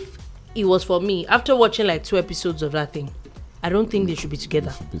 If it was for me, after watching like 2 episodes of that thing, I don't think they should be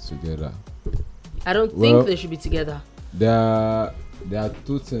together. I don't think they should be together. There are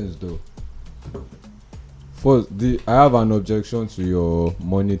 2 things though. First, I have an objection to your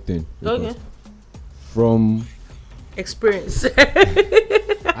money thing. Okay. From experience.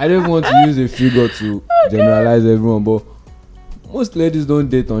 I don't want to use a figure to generalize everyone, but most ladies don't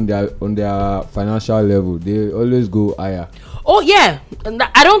date on their financial level. They always go higher. Oh yeah,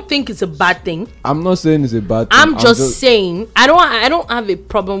 I don't think it's a bad thing. I'm not saying it's a bad thing. I'm just saying I don't have a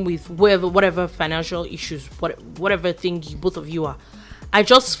problem with whatever financial issues, whatever thing both of you are. I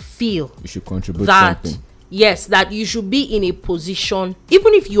just feel you should contribute that something. Yes, that you should be in a position,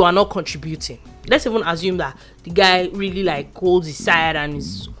 even if you are not contributing. Let's even assume that the guy really like holds his side and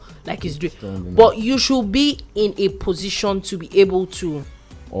is like he's doing, but you should be in a position to be able to,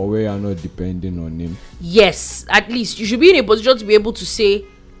 or where you're not depending on him. Yes, at least you should be in a position to be able to say,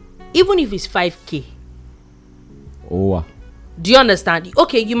 even if it's 5K. Oh. Do you understand?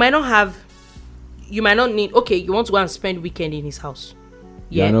 Okay, you might not need. Okay, you want to go and spend weekend in his house.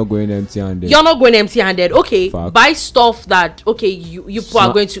 Yeah. You're not going empty-handed. You're not going empty-handed. Okay, Fact. Buy stuff that you people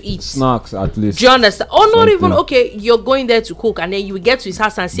are going to eat. Snacks at least. Do you understand? Or not even okay. You're going there to cook, and then you will get to his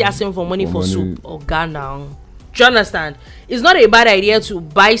house and see asking for money for soup. Oh God, now. Do you understand? It's not a bad idea to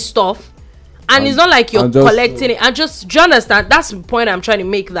buy stuff, and it's not like you're collecting it. And just, do you understand? That's the point I'm trying to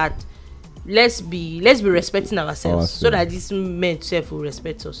make. That let's be respecting ourselves, so that these men self will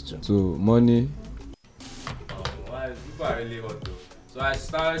respect us too. So money. People are really hot though. So I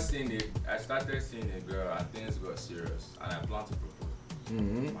started seeing a girl, and things got serious, and I plan to propose.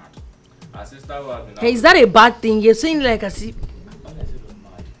 Her sister was. Hey, is that a bad thing? You're saying like as if.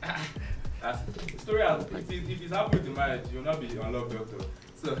 Story, if it's happened with the marriage, you'll not be unlocked, doctor.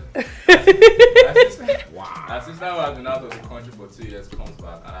 So, her sister who has been out of the country for 2 years comes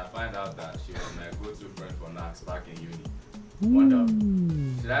back, and I find out that she was my go-to friend for Nax back in uni. Wonder,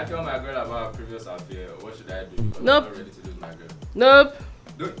 should I tell my girl about her previous affair, or what should I do? Because nope. I'm not ready to lose my girl. Nope.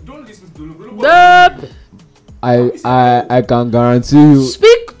 Don't listen to Lulu. Nope. I can guarantee you.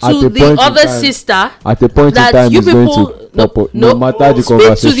 Speak to the other sister. At a point in time, you people going to no matter the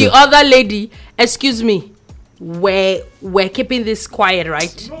conversation. Speak to the other lady. Excuse me. We're keeping this quiet,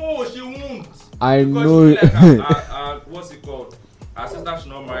 right? No, she won't. I because know. Like what's it called? Her sister should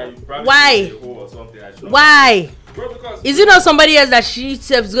not marry. Why? Or something. Why? Bro, is it not somebody else that she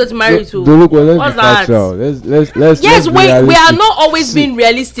herself is going to marry to? What's that? Yes, we are not always being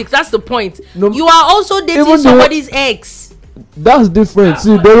realistic. That's the point. No, you are also dating somebody's ex. That's different.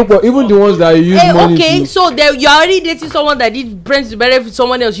 See, even the ones that you use money okay, to. so you're already dating someone that did friends to benefit with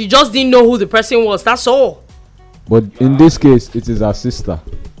someone else. You just didn't know who the person was. That's all. But in this case, it is her sister.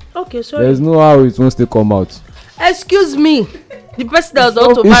 Okay, sorry. There's no how it wants to come out. Excuse me. The person that was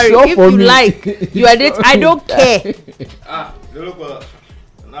about to marry, if you like, you are dating. I don't care. Now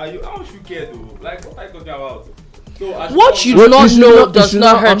how much you care though? Like, what are you talking about? So, what you do not know does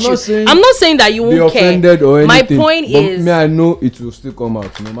not hurt you. I'm not saying that you won't care. Or my point is, I know it will still come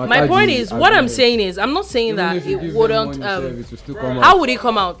out. No matter my point is, what I'm saying is, I'm not saying that it wouldn't. How would it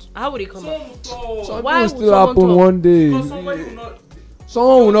come out? How would it come out? Something will still happen one day.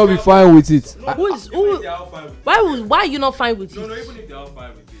 Someone will not be fine with it. Why are you not fine with it? No, even if they are fine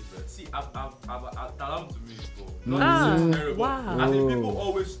with it, but see, I've talked to me before. Wow. I think people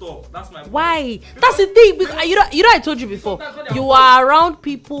always stop. That's my point. Why? That's the thing. Because you know, I told you before. You are around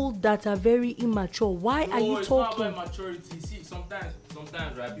people that are very immature. Why are you talking? It's not about maturity. See, sometimes,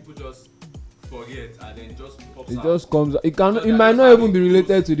 right? People just forget and then just pops it just comes. It might not even be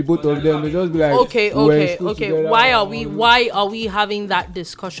related to the both of them. It just be like, okay. Why are we having that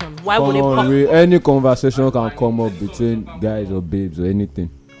discussion? Why would it? Any conversation can come up between guys or babes or anything.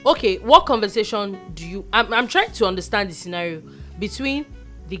 Okay, what conversation do you? I'm trying to understand the scenario between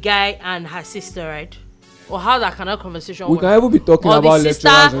the guy and her sister, right? or how that kind of conversation we work. can even be talking Or the about sister,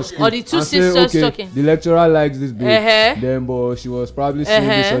 lecturers in school or the two and say, sisters okay, talking. the lecturer likes this babe, Uh-huh. but she was probably seeing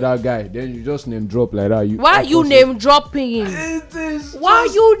this Uh-huh. other guy. Then you just name drop like that. Why are you name dropping? Why are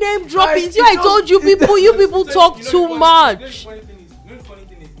you name dropping? like, See, I told you people, talk too much.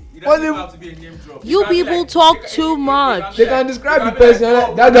 You people talk too much. They can describe the person.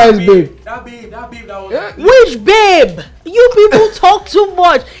 Like, that guy is babe. That babe that was. Yeah. Which babe? You people talk too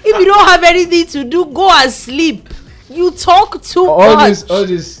much. If you don't have anything to do, go and sleep. You talk too much. All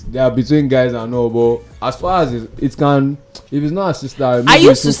this, they are between guys and all, but as far as it can, if it's not a sister, I maybe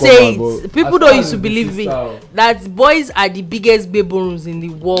used to it say will come out, it. but People as don't far used as to the believe me sister, that boys are the biggest baborooms in the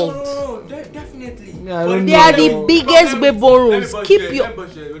world. No, definitely. Yeah, I don't They know. are the biggest baborooms. Keep your.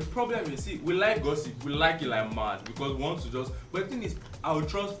 The problem is, see, we like gossip, we like it like mad because we want to just. But the thing is, I would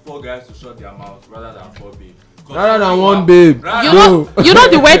trust 4 guys to shut their mouth rather than 4 babes. rather than one babe. You know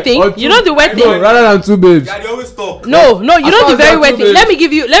the weird thing. You know the weird No, thing. rather than 2 babes. Yeah, they always talk. No, you As know far the as very that weird two thing. babes-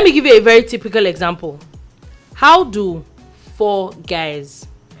 Let me give you a very typical example. How do 4 guys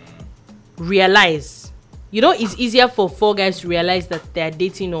realize? You know, it's easier for 4 guys to realize that they are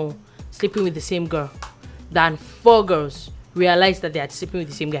dating or sleeping with the same girl than 4 girls realize that they are sleeping with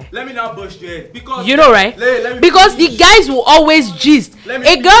the same guy. Let me now bust your head because You know, right? let me Because finish. the guys will always gist. Let me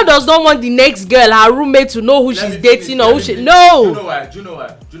A girl does not want the next girl, her roommate, to know who Let she's me dating finish, or let who me she. finish. No. Do you know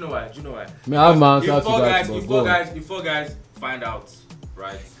why? May I have my answer If to 4 that, guys, but if go 4 on. guys, if 4 guys find out,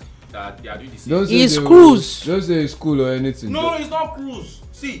 right, that they are doing the same. Don't say It's they will- cruise. Don't say it's cool or anything. No, it's not cruise.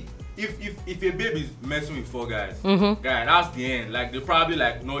 See, if a babe is messing with 4 guys, Mm-hmm. guy, that's the end. Like they probably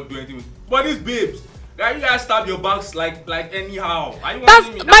like not do anything with. But these babes, guy, you guys stab your backs like anyhow. Are you That's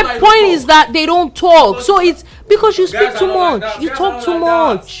watching me? my why you point talk. is that they don't talk. So it's because you speak Guys too are not like much. that. You Guys talk are too not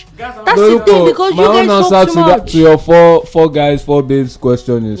like much. that. Guys are That's not the like thing that. because my you own guys answer talk to too that much. to your four guys, 4 babes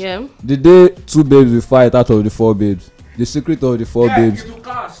question is: Yeah. the day 2 babes will fight out of the 4 babes, the secret of the 4 Yeah, babes it will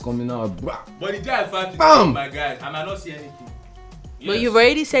cast. coming out. But the day I fight Bam! with my guys, I might not see anything. But Yes. you've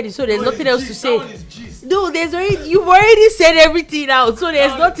already said it, so there's That one nothing is else to gist. say. That one is gist. Dude, you've already said everything out, so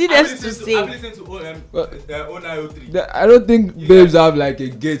there's That one- nothing I've else to listened I've say. listened to Well, 0903. I don't think You babes guys- have like a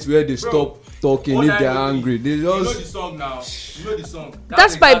gate where they stop talking if they're 0903. angry. They You know the just song now. You know the song.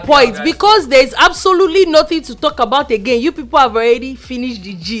 That's my exactly point. how guys Because there's absolutely nothing to talk about again. You people have already finished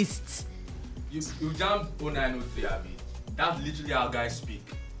the gist. You jammed 0903, Abi. That's literally how guys speak.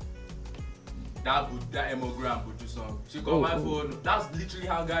 That emogram would do song. She called my phone. That's literally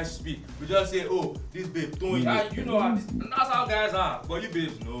how guys speak. We just say, oh, this babe, don't you know how this, that's how guys are. But you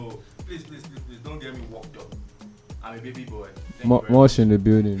babes, no. Please, don't get me walked up. I'm a baby boy. Thank you very much in the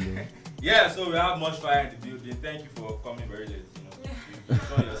building. Though. Yeah, so we have much fire in the building. Thank you for coming very late. You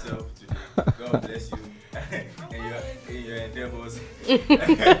saw yourself today. God bless you in your endeavors.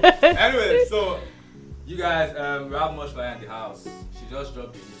 Anyway, so you guys, we have much fire in the house. She just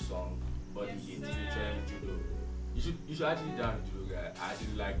dropped a new song, Body Heat, featuring Judo. You should actually down the Judo guy. I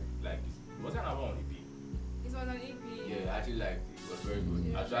actually like this. Was that not on EP? It was an EP. Yeah, I actually liked it. It was very good.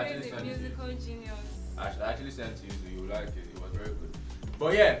 Yeah. I should actually send it to you. Musical genius. I should actually send to you so you will like it. It was very good.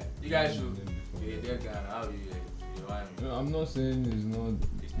 But yeah, you guys should be a dead guy. How you want me? No, I'm not saying it's not.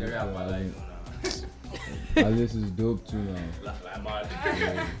 It's very appealing now. Alice is dope too now. Like mad.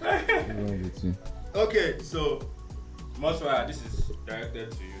 What's wrong with you? Okay, so Mosfire, this is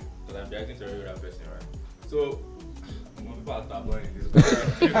directed to you because I'm directing to every other person, right? So more people are starboy in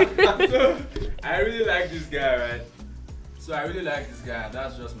this. So I really like this guy, right? So I really like this guy, and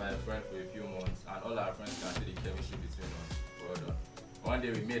that's just my friend for a few months, and all our friends can see the chemistry between us. Well done. One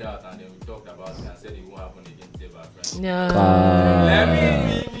day we made out and then we talked about it and said it won't happen again, save our friends. No. Let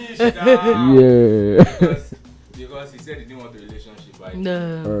me finish now. Yeah. Because he said he didn't want a relationship, right?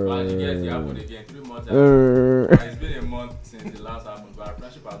 No. And he gets it happened again 3 months after. And it's been a month since the last happened, but our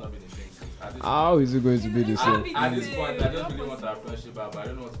friendship has not been the same since. How is it going to be the same? At this point, I just really want our friendship back, but I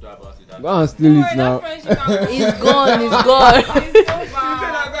don't know what to do about it. Go and steal it now. It's gone. It's gone.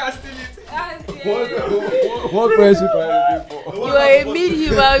 What friendship are you looking for? You are a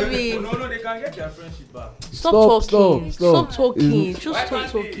mean-human being. No, they can get their friendship back. Stop talking. Stop. Stop talking. Is- Just stop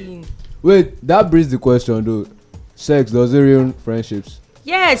talking. Wait, that brings the question though. Sex, does it ruin friendships?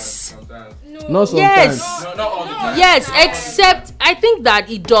 Yes. Sometimes. Not sometimes. Yes. No, not all the time. Yes, except I think that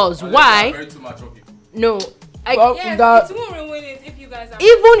it does. Unless you are Why? very too mature people. No. Well, Yes, that- it won't ruin it if you guys are.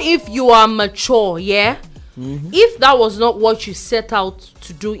 Even if you are mature, yeah, if that was not what you set out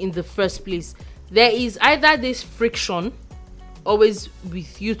to do in the first place, there is either this friction always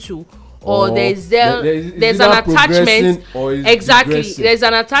with you two, or there's an attachment. Exactly, there's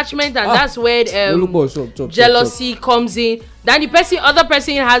an attachment, and that's where jealousy comes in. Then the other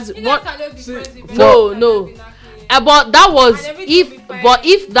person has what? No. But that was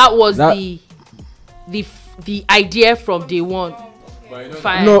if that was the idea from day one.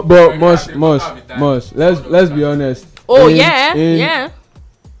 Fine. No, but Mosh. Let's be honest. Oh yeah.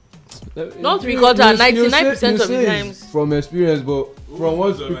 Not record that 99% of the times. From experience, but from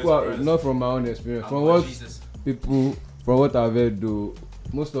what people are, not from my own experience. From what I've heard, though,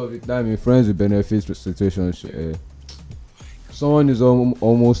 most of the time in friends with benefits situations, someone is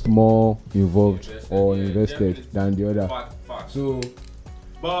almost more involved or invested than the other. Fact. So,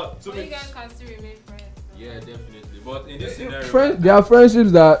 but you guys can still remain friends. Yeah, definitely. But in this scenario, there are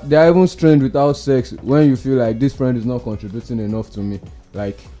friendships that they are even strained without sex when you feel like this friend is not contributing enough to me.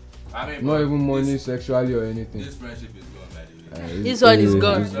 Like, not even money, sexually or anything. This friendship is gone, by the way. This one is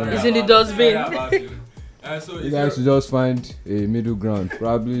gone. It's in the dustbin. So you guys should just find a middle ground.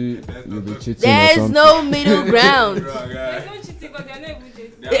 Probably you'll be cheating. There's no middle ground. There's no cheating because they're not even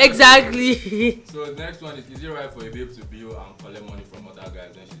dating. Exactly. So the next one is it right for a babe to bill and collect money from other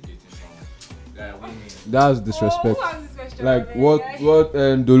guys when she's dating someone? That's disrespect. Who asked this question Like already? what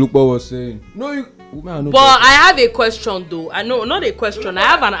Dolupo was saying. No, you. Woman, no but I have a question though. I know, not a question. I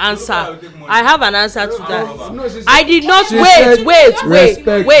have an answer. I have an answer to that. I did not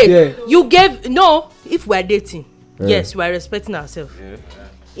wait. Yeah. You gave no. If we're dating, yes, we're respecting ourselves.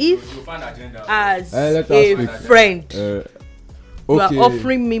 If as a friend, you are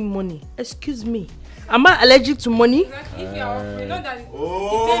offering me money, excuse me, am I allergic to money? If you are offering, not that the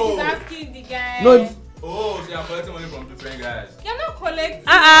babe is asking the guy. No. So you're collecting money from different guys. You're not collecting.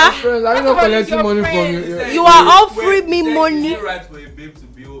 Friends, I'm not collecting money from you. You are offering me money. Is it right for a babe to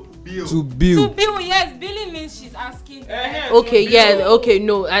bill? To bill, yes. Billing means she's asking. Okay, yeah, okay,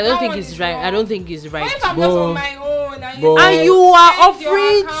 no, I don't think it's right. I don't think it's right. What if I'm just on my own and you are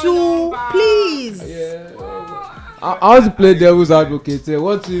offering to please? I want to play devil's advocate.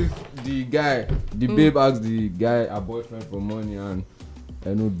 What if the babe asks the guy, a boyfriend, for money and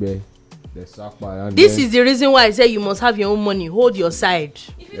no bear? This is the reason why I say you must have your own money. Hold your side.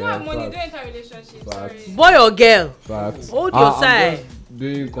 If you don't have money, don't enter a relationship. Sorry. Boy or girl, Fact. hold your side.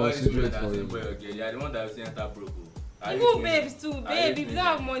 Being considerate for you. Yeah, the one that was saying enter broke. Even babes too. Babe, if you don't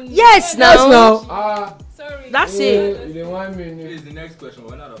have money. Yes, now. Sorry. That's it. Please, the next question.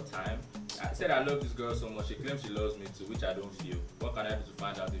 We're out of time. I said I love this girl so much. She claims she loves me too, which I don't feel. What can I do to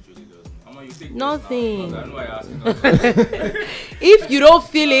find out if she really loves me? You take nothing. I know why you're asking. If you don't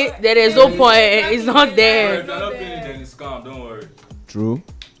feel it, there is no point. It's not there. If you're not feeling it, then it's calm. Don't worry. True.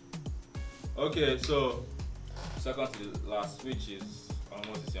 Okay, so second to the last, which is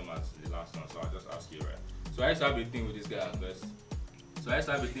almost the same as the last one. So I'll just ask you, right? So I used to have a thing with this guy at first.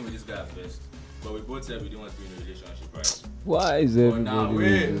 But we both said we didn't want to be in a relationship, right? Why is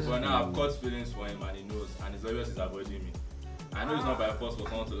everybody? But now I've caught feelings for him and he knows, and it's obvious he's avoiding me. I know it's not by force for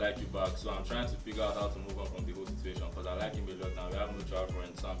someone to like you back, so I'm trying to figure out how to move on from the whole situation because I like him a lot and we have mutual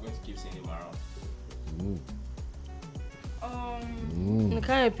friends, so I'm going to keep seeing him around. I can't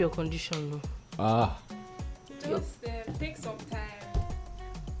help your condition, no. Just take some time.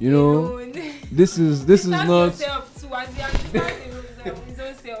 You know, this is not.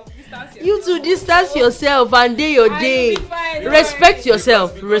 You to distance yourself and day your day. Respect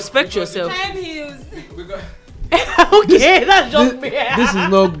yourself. Respect yourself. Time heals. Okay, that's just me. This is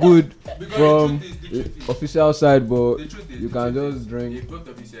not good from official side, but you can just drink. If both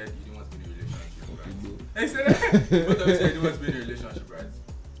of you said you didn't want to be in a relationship, right? Both of you said you didn't want to be in a relationship, right?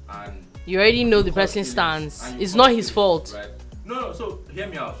 And you already know the person's stance. It's not his fault. Right? No, so hear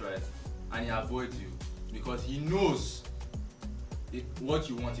me out, right? And he avoids you because he knows what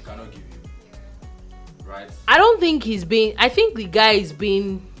you want he cannot give you. Right? I don't think he's being. I think the guy is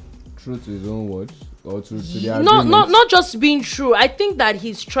being true to his own words. Or to the not just being true. I think that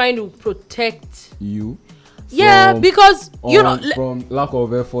he's trying to protect you. Yeah, because you know from lack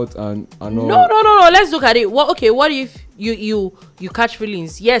of effort and all. No. Let's look at it. What if you catch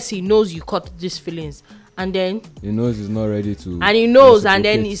feelings? Yes, he knows you caught these feelings, and then he knows he's not ready to. And he knows, and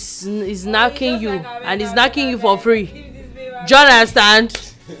then he's knocking you, and he's knocking you for free. Do you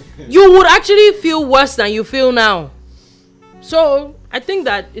understand? You would actually feel worse than you feel now. So I think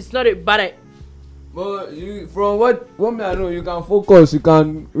that it's not a bad. But from what I know, you can focus, you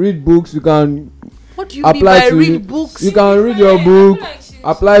can read books, you can. What do you mean by read books? You can read your book,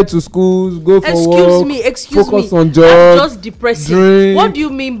 apply to schools, go for work. Excuse focus me. On job. I'm just depressing. Drink, what do you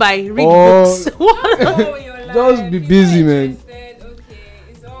mean by read books? Just be busy, man. Okay,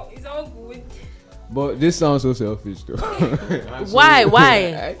 it's all good. But this sounds so selfish, though.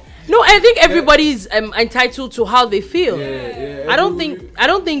 Why? No, I think everybody is entitled to how they feel. Yeah, I don't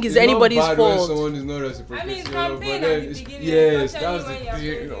think it's anybody's not bad fault. when someone is not reciprocating. I mean, but campaign then at the it's, beginning. yes, especially that's the when you're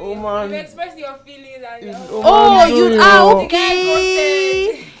thing. feeling Oh it. man. You express your feelings and It's- you're Oh, man, you sorry, are oh.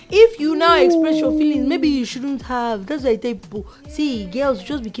 okay. If you now express your feelings, maybe you shouldn't have. That's why I tell people, see, girls,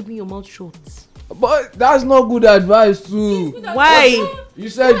 just be keeping your mouth shut. But that's not good advice too. Why? You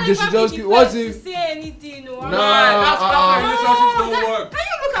said they should just keep. What if? say anything? No, That's how relationships don't work. Can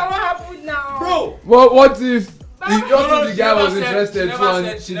you look at what happened now? Bro. What if? If No, the she guy never was said- interested she too never and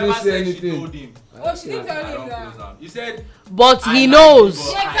said- she never didn't say said she anything. told him. Oh, she didn't tell I him don't that. close down. You said. But I he like knows.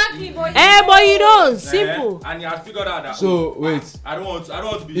 you, Yeah, exactly, but But you don't. Simple. And he has figured out that. So wait, I don't want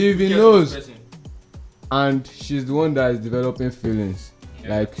to be. If he careful with knows- this person. and she's the one that is developing feelings,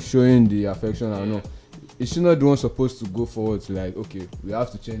 like showing the affection and all. Is she not the one supposed to go forward to like, okay, we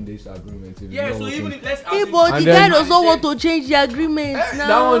have to change this agreement? If it's Yeah, not so working? even if let's Hey, assume- but And the guy then- does not want to change the agreement now.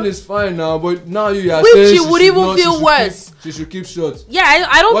 That one is fine now, but now you are Which saying she would should even not- feel she should worse. she should keep short. Yeah,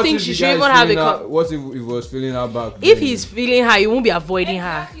 I don't What think if she the should guy is even have a feeling her- con- What if he was feeling her back? If then? he's feeling her, he won't be avoiding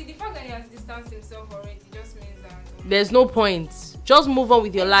her. Exactly, the fact that he has distanced himself already just means that. There's no point. Just move on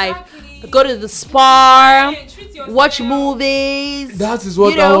with your life. Exactly. Go to the spa, Yeah, treat yourself. watch movies. That is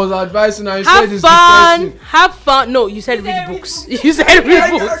what you I know, was advising, and you said have it's fun. depressing. Have fun. No, you said read books. You said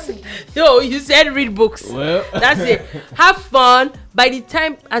read books. No, you said read books. Well, That's it. Have fun. By the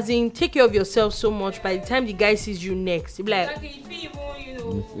time, as in, take care of yourself so much. By the time the guy sees you next, he'll be like, Exactly, if he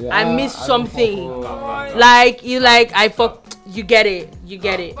even, yeah, I missed don't something. fuck like you, like I fuck. You get it. You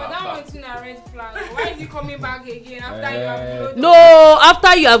get it. But that one's in a red flag. Why is he coming back again after you have blown No,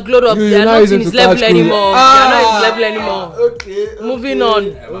 after you have glowed up, You- you're you're not not using in his to level catch cruise. anymore. Ah. You're not in his level anymore. Okay. Moving on.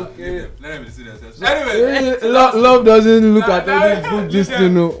 Okay. Let him see themselves. Anyway, Love doesn't look at any good this listen,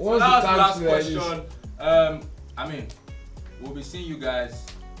 thing. No. so Once that was it the comes last to like this. question. I mean, we'll be seeing you guys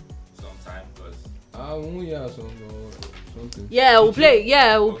sometime because Yeah, something. Yeah, we'll play.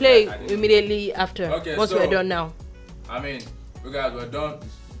 Yeah, we'll Okay, play I didn't- immediately after. Okay, once so- we're done now. I mean, you guys were done.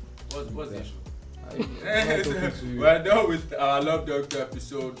 What's the issue? I'm talking to you. We're done with our Love Doctor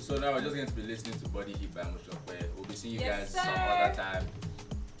episode, so now we're just going to be listening to Body Heat by Mushokwe. We'll be seeing you Yes, guys sir. some other time.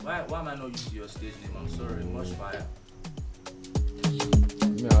 Why am I not used to your stage name? I'm sorry, Mush Fire.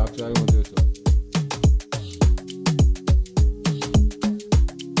 Me, I actually want to do so.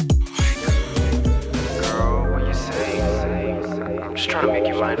 Girl, what you say? I'm just trying to make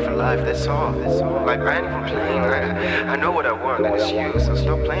you mine for life, that's all. Like, I ain't even playing. I know what I want, and it's you, so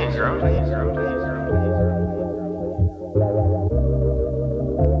stop playing, girl.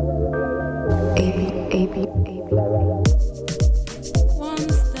 One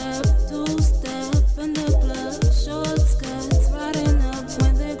step, two step in the club, short skirts riding up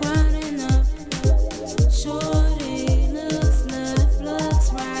when they're grinding up. Shorty looks left,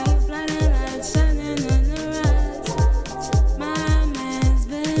 looks right, blinding lights shining on her eyes. My man's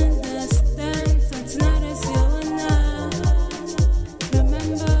been distant, so tonight is you and I.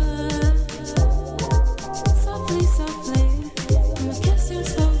 Remember, softly, softly, I'ma kiss you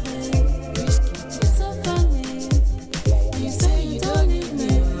softly. It's so funny. You say you don't need me.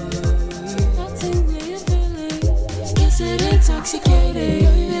 Nothing that you're feeling. Is it intoxicating?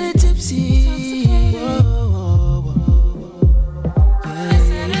 You're really tipsy.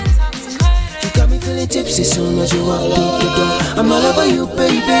 You got me feeling tipsy soon as you walk through the door. I'm all over you,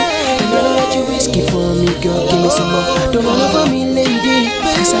 baby. And I know that you whiskey for me, girl. Give me some more. Don't run over me, lady.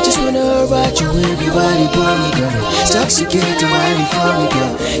 Cause I just wanna ride you everybody want me, girl. Intoxicated, whining for me,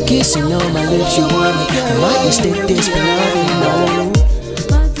 girl. Kissing on my lips, you want me. I might mistake this for loving, no.